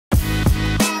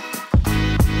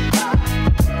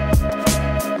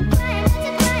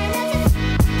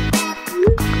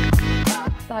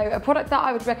a product that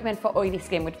I would recommend for oily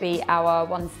skin would be our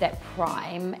One Step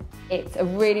Prime. It's a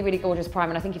really, really gorgeous primer,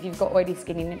 and I think if you've got oily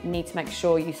skin, you need to make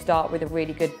sure you start with a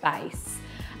really good base.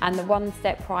 And the One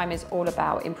Step Prime is all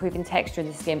about improving texture in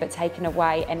the skin, but taking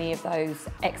away any of those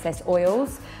excess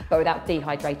oils, but without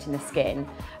dehydrating the skin.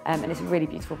 And it's a really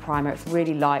beautiful primer. It's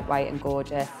really lightweight and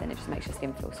gorgeous, and it just makes your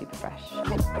skin feel super fresh.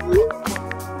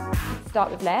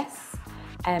 Start with less,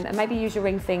 and maybe use your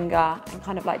ring finger and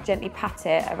kind of like gently pat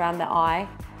it around the eye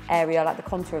area, like the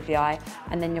contour of the eye,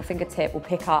 and then your fingertip will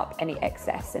pick up any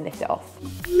excess and lift it off.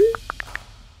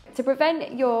 To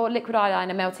prevent your liquid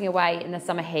eyeliner melting away in the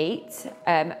summer heat,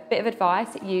 bit of advice,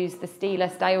 use the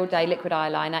Stila Stay All Day liquid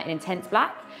eyeliner in Intense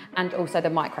Black and also the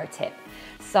micro tip.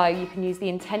 So you can use the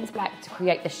Intense Black to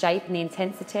create the shape and the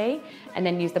intensity, and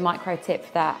then use the micro tip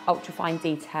for that ultra fine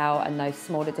detail and those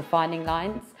smaller defining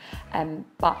lines.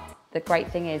 But the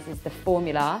great thing is the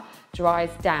formula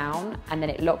dries down and then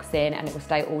it locks in and it will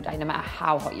stay all day no matter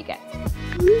how hot you get.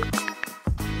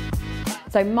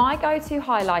 So my go-to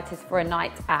highlighters for a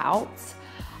night out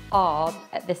are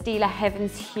the Stila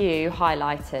Heaven's Hue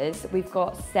highlighters. We've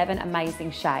got 7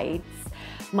 amazing shades.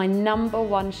 My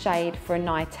 #1 shade for a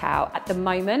night out at the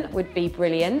moment would be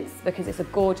Brilliance, because it's a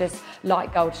gorgeous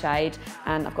light gold shade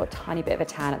and I've got a tiny bit of a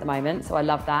tan at the moment, so I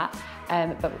love that.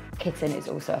 But Kitten is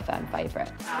also a firm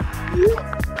favourite.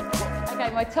 Okay,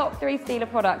 my top 3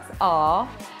 Stila products are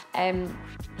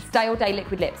Stay All Day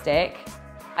Liquid Lipstick.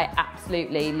 I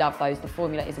absolutely love those. The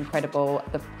formula is incredible,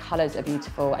 the colours are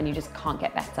beautiful, and you just can't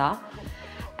get better.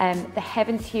 The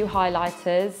Heaven's Hue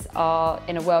highlighters are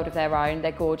in a world of their own.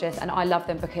 They're gorgeous, and I love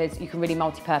them because you can really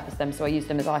multi-purpose them, so I use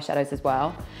them as eyeshadows as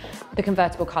well. The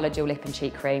Convertible Colour Dual Lip and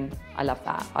Cheek Cream, I love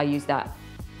that. I use that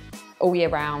all year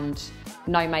round,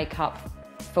 no makeup,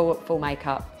 full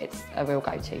makeup. It's a real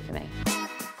go-to for me.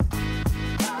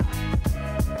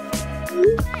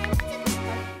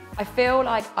 I feel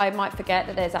like I might forget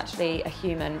that there's actually a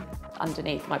human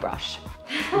underneath my brush.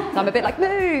 So I'm a bit like,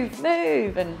 move,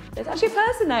 move, and there's actually a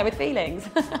person there with feelings.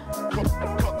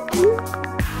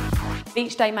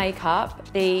 Beach day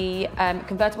makeup, the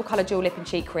Convertible Colour Dual Lip and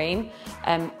Cheek Cream.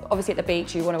 Obviously at the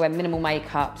beach you want to wear minimal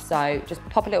makeup, so just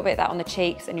pop a little bit of that on the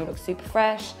cheeks and you'll look super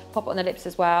fresh. Pop it on the lips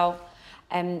as well.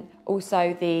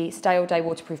 Also the Stay All Day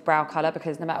Waterproof Brow Colour,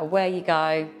 because no matter where you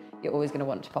go, you're always going to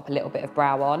want to pop a little bit of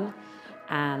brow on.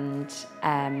 And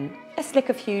a Slick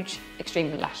of Huge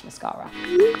Extreme Lash Mascara.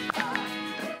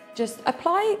 Just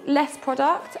apply less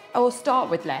product, or start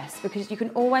with less, because you can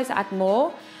always add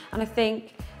more. And I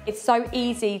think it's so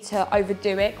easy to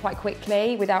overdo it quite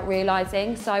quickly without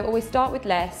realising. So always start with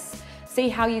less, see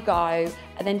how you go,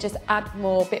 and then just add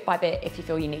more bit by bit if you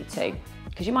feel you need to,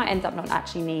 because you might end up not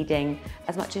actually needing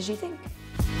as much as you think.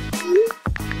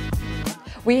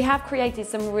 We have created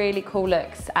some really cool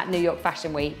looks at New York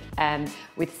Fashion Week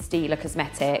with Stila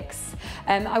Cosmetics.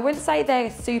 I wouldn't say they're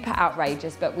super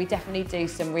outrageous, but we definitely do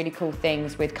some really cool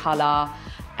things with colour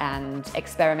and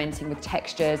experimenting with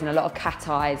textures and a lot of cat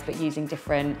eyes, but using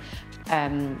different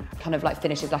kind of like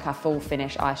finishes, like our full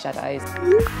finish eyeshadows.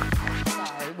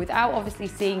 So, without obviously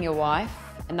seeing your wife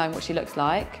and knowing what she looks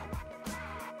like,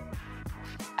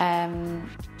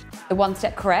 the One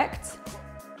Step Correct.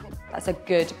 That's a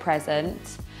good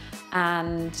present.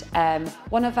 And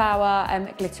one of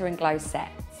our glitter and glow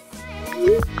sets.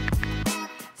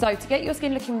 So to get your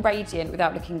skin looking radiant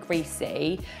without looking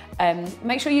greasy,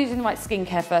 make sure you're using the right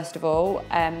skincare first of all.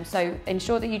 So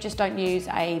ensure that you just don't use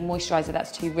a moisturiser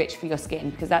that's too rich for your skin,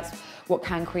 because that's what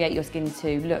can create your skin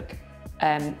to look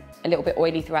a little bit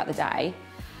oily throughout the day.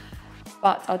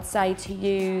 But I'd say to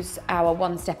use our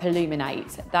One Step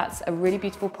Illuminate. That's a really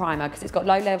beautiful primer because it's got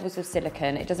low levels of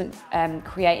silicone. It doesn't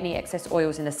create any excess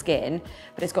oils in the skin,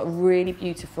 but it's got really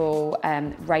beautiful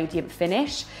radiant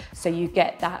finish. So you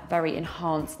get that very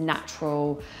enhanced,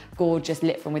 natural, gorgeous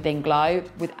lit from within glow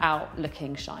without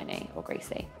looking shiny or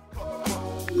greasy.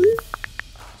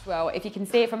 Well, if you can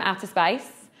see it from outer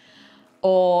space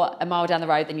or a mile down the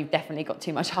road, then you've definitely got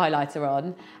too much highlighter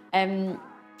on.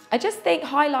 I just think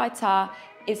highlighter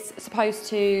is supposed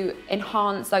to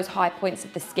enhance those high points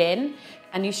of the skin,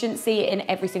 and you shouldn't see it in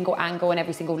every single angle and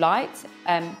every single light.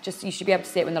 Just you should be able to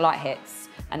see it when the light hits,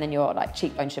 and then your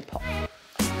cheekbone should pop.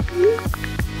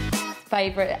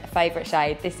 Favorite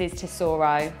shade. This is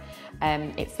Tesoro.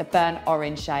 It's the burnt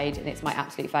orange shade, and it's my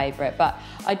absolute favorite. But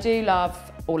I do love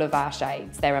all of our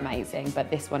shades. They're amazing,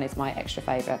 but this one is my extra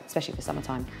favorite, especially for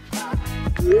summertime.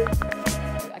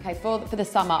 Okay, for the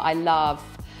summer, I love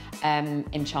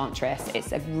Enchantress.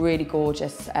 It's a really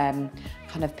gorgeous kind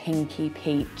of pinky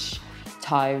peach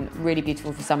tone, really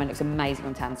beautiful for summer. It looks amazing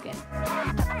on tan skin.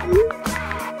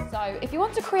 So if you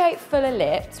want to create fuller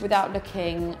lips without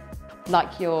looking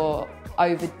like you're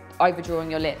overdrawing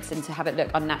your lips and to have it look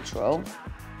unnatural,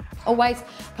 always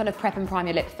kind of prep and prime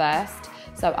your lip first.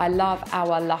 So I love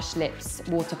our Lush Lips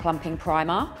Water Plumping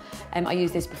Primer. I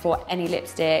use this before any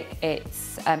lipstick.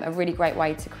 It's a really great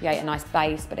way to create a nice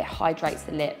base, but it hydrates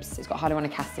the lips. It's got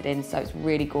hyaluronic acid in, so it's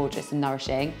really gorgeous and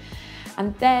nourishing.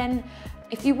 And then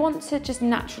if you want to just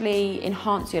naturally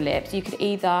enhance your lips, you could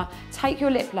either take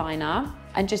your lip liner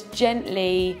and just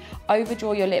gently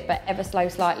overdraw your lip, but ever so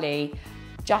slightly,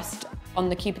 just on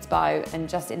the Cupid's bow and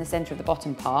just in the center of the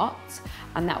bottom part,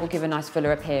 and that will give a nice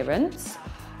fuller appearance.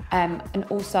 And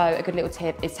also a good little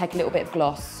tip is take a little bit of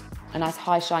gloss, a nice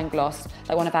high shine gloss,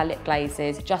 like one of our lip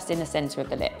glazes, just in the center of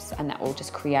the lips, and that will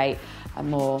just create a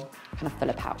more kind of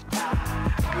fuller pout.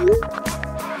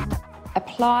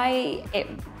 Apply it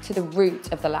to the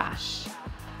root of the lash.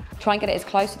 Try and get it as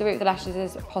close to the root of the lashes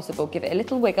as possible. Give it a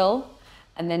little wiggle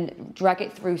and then drag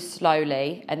it through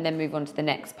slowly, and then move on to the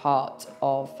next part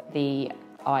of the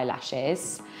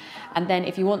eyelashes. And then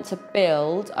if you want to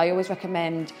build, I always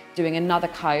recommend doing another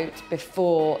coat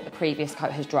before the previous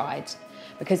coat has dried.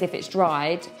 Because if it's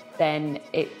dried, then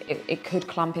it could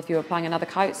clump if you're applying another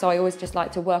coat. So I always just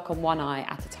like to work on one eye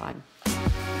at a time.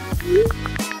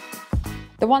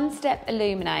 The One Step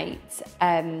Illuminate,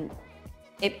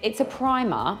 it's a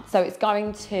primer, so it's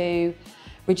going to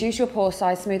reduce your pore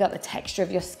size, smooth out the texture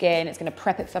of your skin. It's going to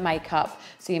prep it for makeup,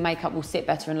 so your makeup will sit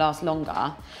better and last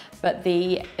longer. But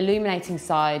the illuminating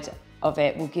side of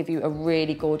it will give you a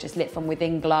really gorgeous lit from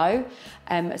within glow.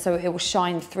 So it will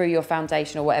shine through your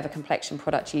foundation or whatever complexion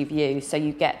product you've used. So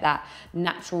you get that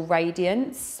natural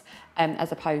radiance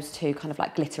as opposed to kind of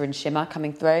like glitter and shimmer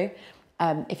coming through.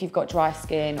 If you've got dry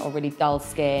skin or really dull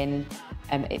skin,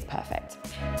 it's perfect.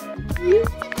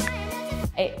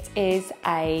 It is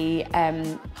a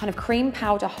kind of cream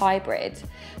powder hybrid.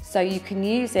 So you can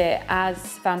use it as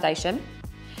foundation,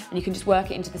 and you can just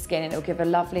work it into the skin, and it'll give a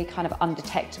lovely kind of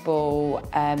undetectable,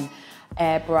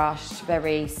 airbrushed,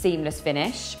 very seamless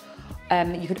finish.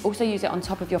 You could also use it on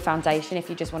top of your foundation if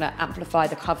you just want to amplify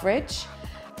the coverage.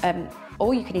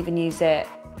 Or you can even use it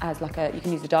as like you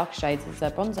can use the darker shades as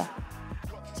a bronzer.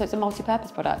 So it's a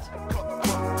multi-purpose product.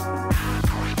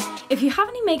 If you have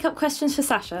any makeup questions for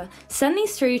Sacha, send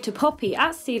these through to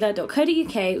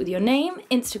poppy@stila.co.uk with your name,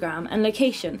 Instagram and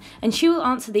location, and she will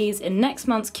answer these in next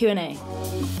month's Q&A.